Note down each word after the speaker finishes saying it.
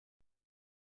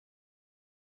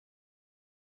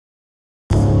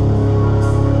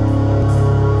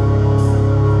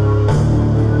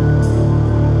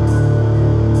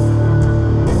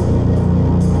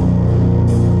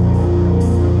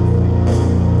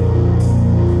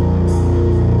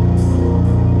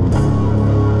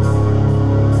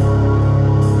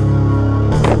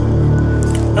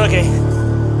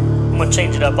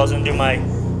it up. I was gonna do my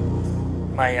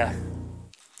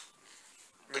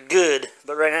the good,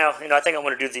 but right now, you know, I think I'm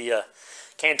gonna do the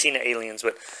Cantina Aliens.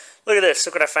 But look at this.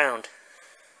 Look what I found.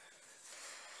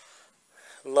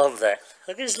 Love that.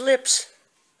 Look at his lips.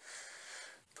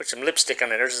 Put some lipstick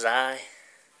on it. There's his eye.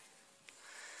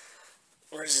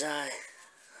 Where's his eye?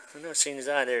 I've never seen his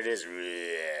eye. There it is.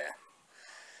 Yeah.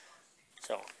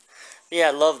 So, yeah,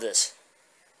 I love this.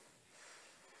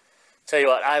 Tell you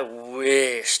what, I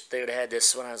wish they would have had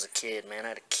this when I was a kid, man.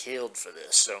 I'd have killed for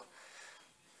this. So,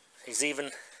 he's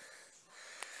even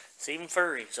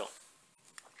furry. So,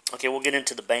 okay, we'll get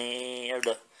into the band,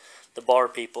 or the bar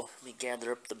people. Let me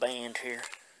gather up the band here.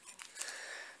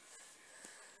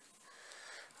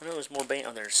 I know there's more band.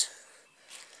 Oh,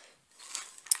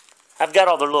 I've got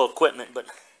all their little equipment, but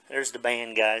there's the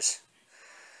band, guys.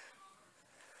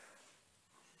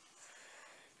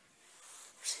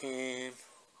 There's him.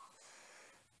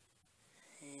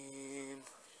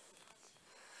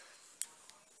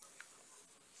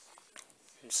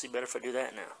 You see better if I do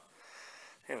that now.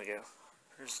 There we go.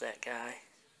 There's that guy.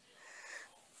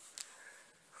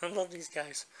 I love these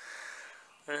guys.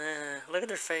 Look at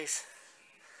their face.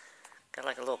 Got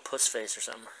like a little puss face or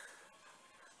something.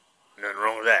 Nothing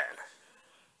wrong with that.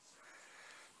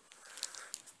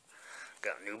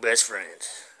 Got new best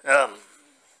friends. I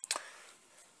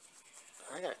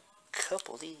got a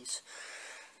couple of these.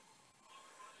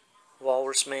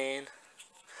 Walrus Man.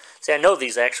 See, I know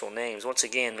these actual names. Once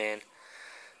again, man,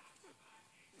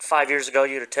 5 years ago,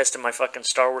 you'd have tested my fucking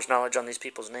Star Wars knowledge on these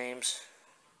people's names.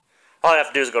 All I have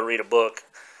to do is go read a book.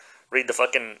 Read the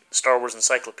fucking Star Wars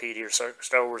encyclopedia or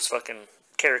Star Wars fucking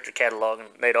character catalog, and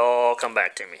they'd all come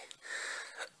back to me.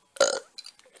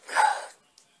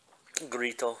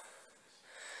 Greedo.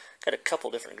 Got a couple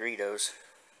different Greedos.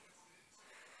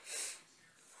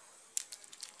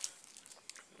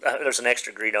 There's an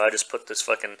extra Greedo. I just put this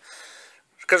fucking...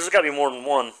 Because there's got to be more than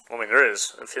one. I mean, there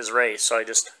is, of his race. So I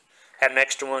just had an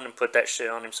extra one and put that shit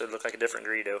on him so it looked like a different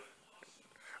Greedo.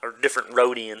 Or different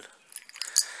Rodian.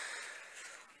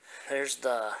 There's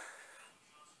the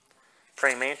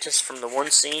praying mantis from the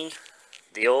one scene.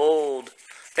 The old...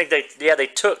 I think they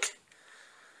took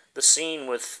the scene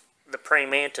with the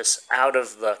praying mantis out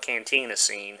of the cantina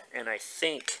scene. And I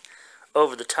think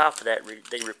over the top of that,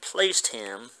 they replaced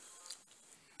him.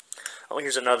 Oh,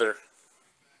 here's another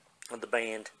of the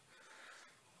band.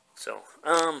 So,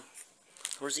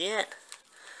 where's he at?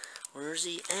 Where's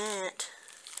he at?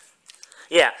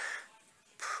 Yeah,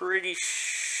 pretty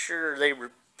sure they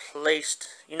replaced...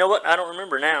 You know what? I don't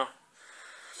remember now.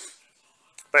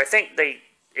 But I think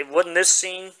it wasn't this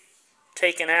scene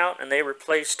taken out, and they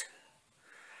replaced...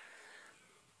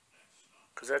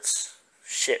 Because that's...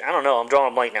 Shit, I don't know. I'm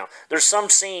drawing a blank now. There's some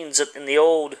scenes in the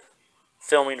old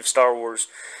filming of Star Wars,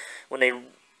 when they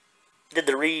did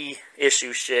the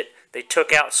reissue shit, they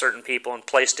took out certain people and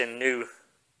placed in new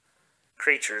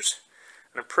creatures.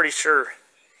 And I'm pretty sure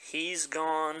he's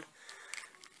gone,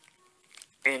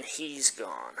 and he's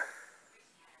gone.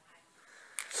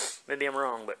 Maybe I'm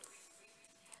wrong, but...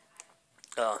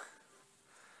 I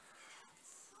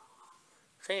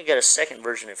think I got a second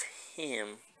version of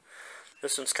him.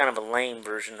 This one's kind of a lame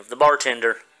version of the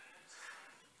bartender.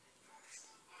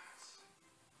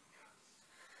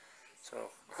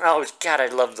 So, God, I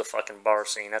love the fucking bar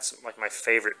scene. That's like my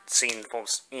favorite scene in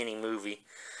almost any movie.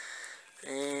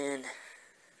 And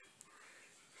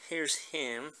here's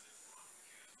him.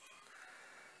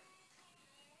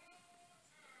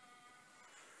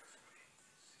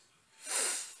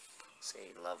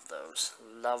 See, love those.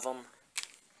 Love them.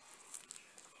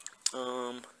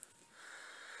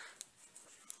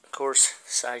 Of course,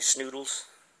 Size Snoodles.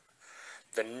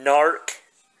 The Narc.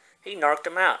 He narked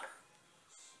him out.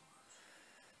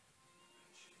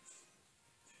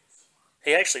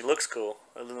 He actually looks cool,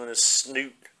 other than his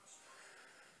snoot.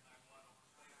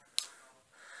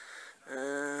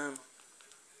 Of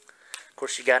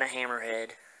course, you got a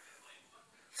Hammerhead.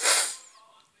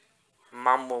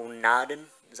 Mambo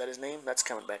Nadin. Is that his name? That's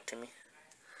coming back to me.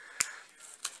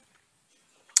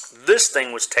 This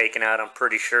thing was taken out, I'm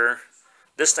pretty sure.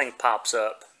 This thing pops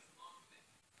up.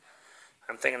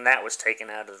 I'm thinking that was taken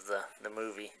out of the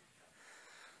movie.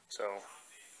 So,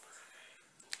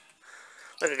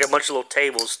 look, I got a bunch of little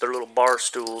tables. They're little bar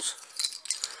stools.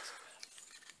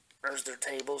 There's their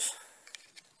tables.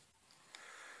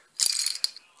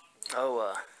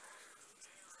 Oh,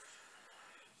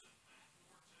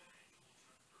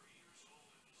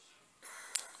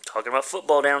 talking about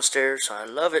football downstairs. I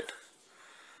love it.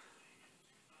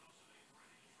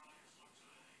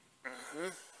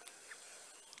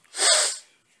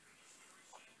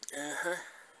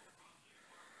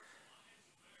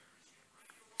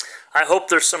 I hope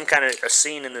there's some kind of a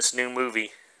scene in this new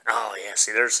movie. Oh, yeah,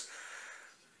 see, there's...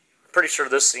 I'm pretty sure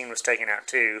this scene was taken out,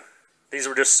 too. These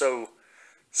were just so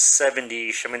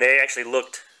 70-ish. I mean, they actually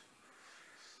looked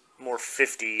more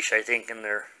 50-ish, I think, in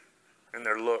their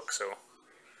look, so...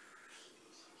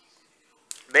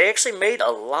 They actually made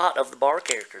a lot of the bar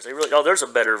characters. They really... Oh, there's a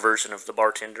better version of the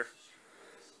bartender.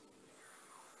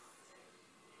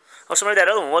 Oh, so maybe that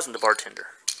other one wasn't the bartender.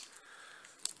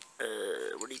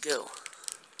 Where'd he go?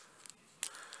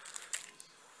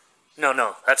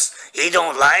 No, that's... He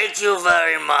don't like you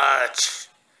very much.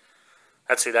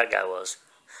 That's who that guy was.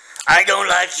 I don't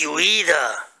like you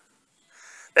either.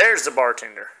 There's the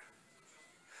bartender.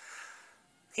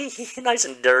 Nice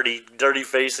and dirty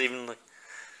face even. Like,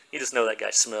 you just know that guy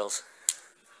smells.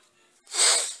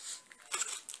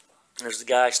 There's the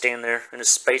guy standing there in his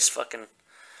space fucking...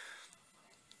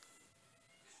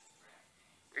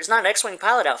 It's not an X-Wing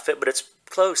pilot outfit, but it's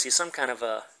close. He's some kind of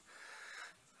a...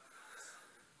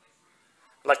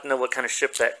 I'd like to know what kind of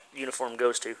ship that uniform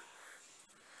goes to.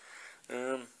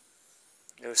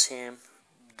 There's him.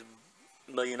 The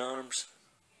million arms.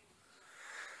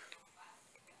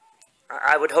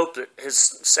 I would hope that his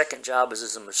second job is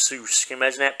as a masseuse. Can you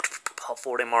imagine that? All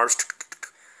 4 of them Mars.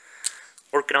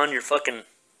 Working on your fucking...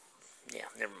 Yeah,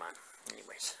 never mind.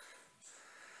 Anyways.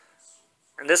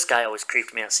 And this guy always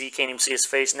creeped me out. See, you can't even see his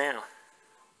face now.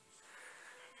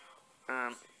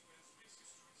 Come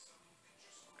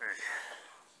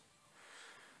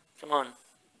on.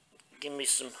 Give me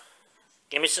some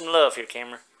love here,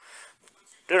 camera.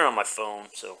 Do it on my phone,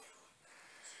 so...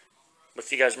 But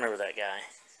if you guys remember that guy.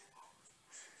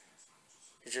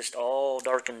 He's just all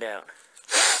darkened out.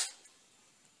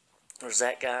 There's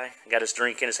that guy. Got his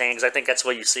drink in his hand, because I think that's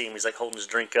why you see him. He's like holding his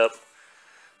drink up.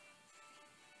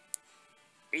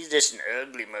 He's just an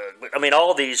ugly mug. But, I mean,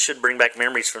 all these should bring back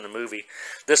memories from the movie.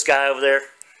 This guy over there,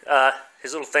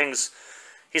 his little things,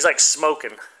 he's like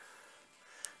smoking.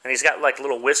 And he's got like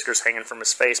little whiskers hanging from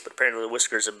his face, but apparently the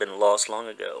whiskers have been lost long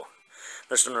ago.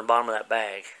 They're on the bottom of that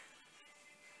bag.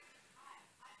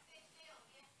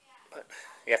 But,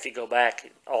 yeah, if you go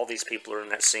back, all these people are in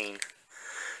that scene.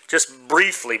 Just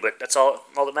briefly, but that's all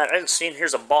that matters. I haven't seen,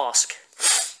 here's a Bosk.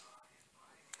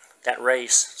 That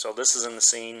race. So this is in the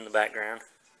scene in the background.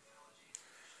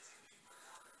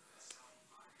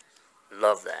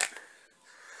 Love that.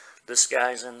 This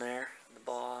guy's in there, the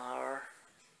bar.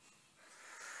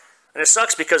 And it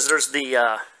sucks because there's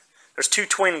there's 2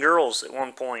 twin girls at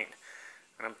one point.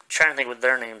 And I'm trying to think what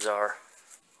their names are.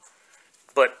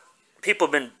 But people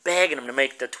have been begging them to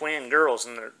make the twin girls,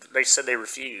 and they said they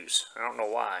refuse. I don't know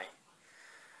why.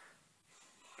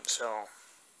 So,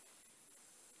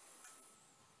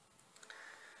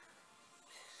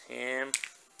 him.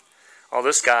 Oh,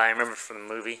 this guy I remember from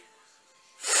the movie.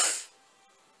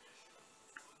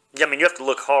 Yeah, I mean, you have to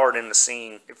look hard in the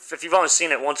scene. If you've only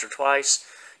seen it once or twice,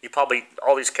 you probably,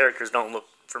 all these characters don't look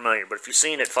familiar. But if you've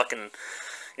seen it fucking,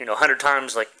 100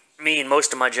 times like me and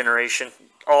most of my generation,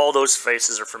 all those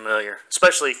faces are familiar.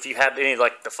 Especially if you had any,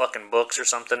 like, the fucking books or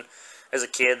something as a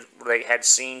kid, where they had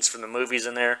scenes from the movies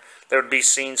in there. There would be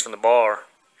scenes from the bar,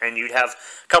 and you'd have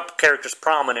a couple characters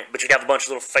prominent, but you'd have a bunch of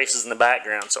little faces in the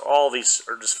background. So all these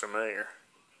are just familiar.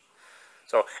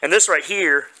 So, and this right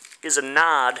here is a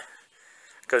nod,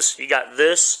 because you got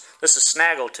this is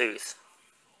Snaggletooth,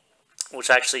 which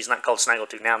actually is not called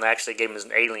Snaggletooth now. They actually gave him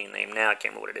an alien name now. I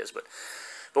can't remember what it is, but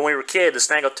when we were a kid, the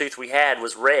Snaggletooth we had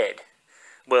was red.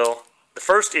 Well, the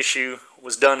first issue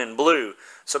was done in blue,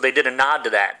 so they did a nod to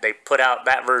that. They put out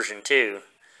that version too,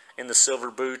 in the silver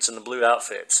boots and the blue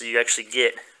outfit. So you actually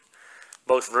get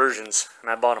both versions, and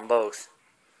I bought them both.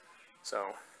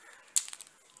 So,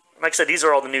 like I said, these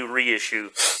are all the new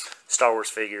reissue Star Wars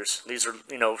figures. These are,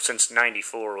 since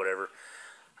 '94 or whatever.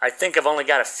 I think I've only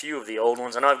got a few of the old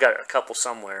ones. I know I've got a couple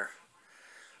somewhere.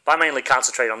 But I mainly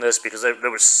concentrate on this because they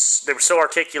were so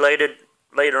articulated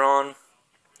later on,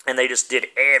 and they just did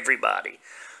everybody.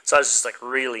 So I was just like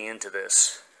really into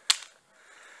this.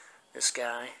 This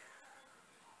guy.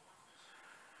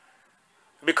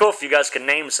 It'd be cool if you guys could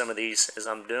name some of these as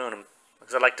I'm doing them,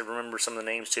 because I'd like to remember some of the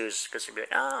names too. Because you'd be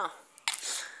like, oh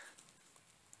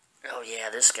yeah,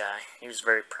 this guy. He was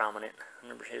very prominent. I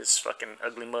remember his fucking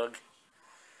ugly mug.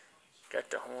 Got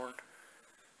the horn.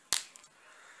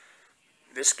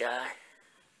 This guy.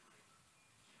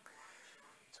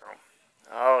 So,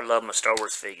 I love my Star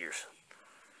Wars figures.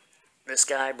 This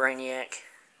guy, Brainiac.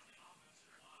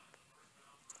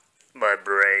 My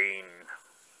brain.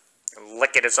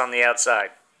 Lick it, it's on the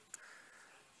outside.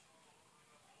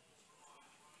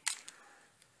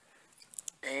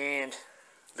 And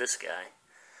this guy.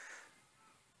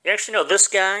 You actually know this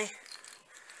guy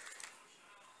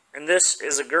And this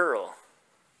is a girl.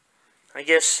 I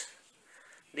guess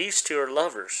these two are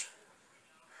lovers.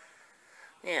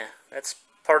 Yeah, that's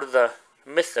part of the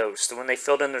mythos. That when they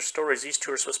filled in their stories, these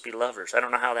two are supposed to be lovers. I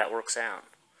don't know how that works out.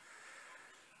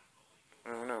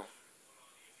 I don't know.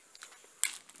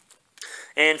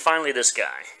 And finally, this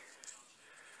guy.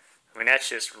 I mean, that's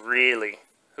just really...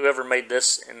 Whoever made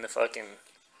this in the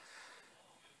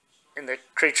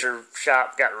creature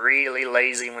shop got really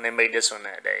lazy when they made this one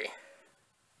that day.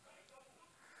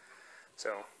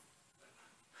 So...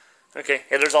 Okay,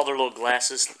 yeah, there's all their little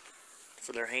glasses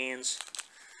for their hands.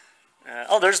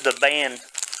 Oh, there's the band.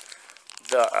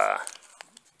 The,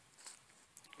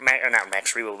 not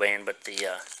Max Rebo band, but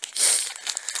the,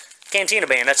 Cantina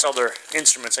band. That's all their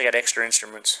instruments. They got extra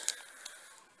instruments.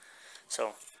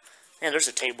 So, yeah, there's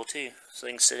a table, too, so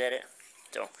they can sit at it.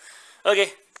 So, okay,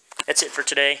 that's it for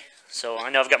today. So, I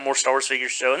know I've got more Star Wars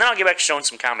figures, so, and then I'll get back to showing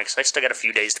some comics. I still got a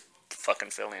few days to fucking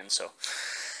fill in, so...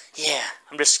 Yeah,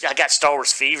 I got Star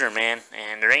Wars fever, man,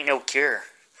 and there ain't no cure.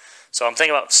 So I'm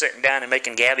thinking about sitting down and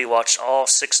making Gabby watch all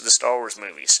 6 of the Star Wars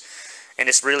movies. And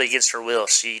it's really against her will.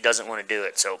 She doesn't want to do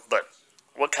it. So, but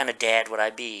what kind of dad would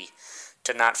I be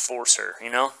to not force her, you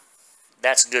know?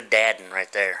 That's good dadding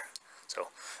right there. So,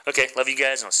 okay, love you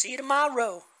guys, and I'll see you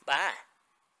tomorrow. Bye.